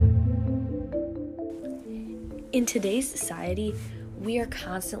In today's society, we are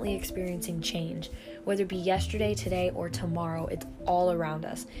constantly experiencing change, whether it be yesterday, today, or tomorrow. It's all around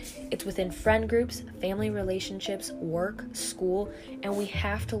us. It's within friend groups, family relationships, work, school, and we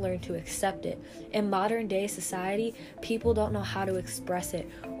have to learn to accept it. In modern day society, people don't know how to express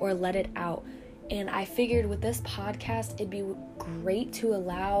it or let it out. And I figured with this podcast, it'd be great to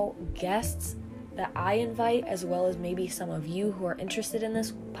allow guests that I invite, as well as maybe some of you who are interested in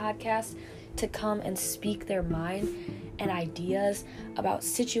this podcast, to come and speak their mind and ideas about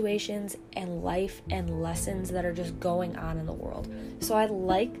situations and life and lessons that are just going on in the world. So I'd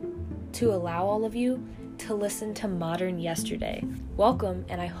like to allow all of you to listen to Modern Yesterday. Welcome,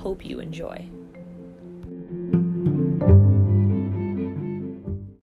 and I hope you enjoy.